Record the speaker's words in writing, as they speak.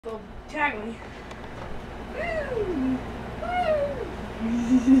Go tag me.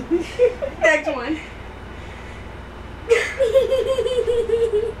 Next one.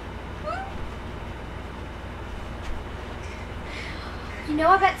 You know,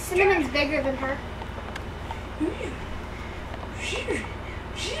 I bet Cinnamon's bigger than her.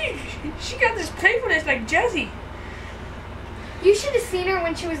 She got this playfulness like Jessie. You should have seen her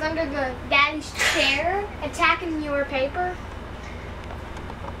when she was under the daddy's chair attacking your paper.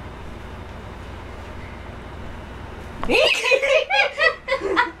 She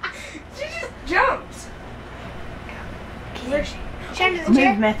just jumps. Where's she? She under the Move,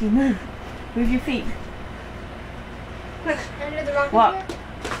 chair? Matthew, move. Move your feet. Under the rocking Walk. chair?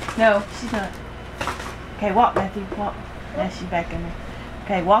 No, she's not. Okay, walk, Matthew, walk. Yeah, she's back in there.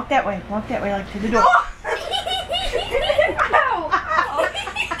 Okay, walk that way, like to the door.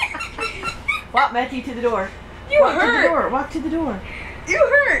 Walk, Matthew, to the door. You walk hurt. To the door. Walk to the door. You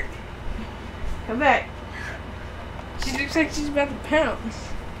hurt. Come back. She looks like she's about to pounce.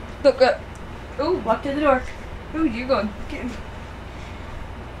 Look up. Ooh, walk to the door. Ooh, you're going. Get him.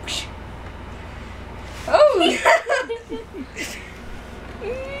 Oh!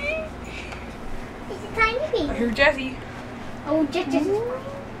 It's a tiny I baby. heard Jessie. Oh, just.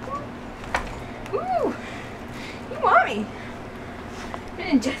 Ooh! You want me?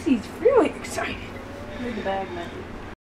 Man, Jessie's really excited. Move the bag, Matthew.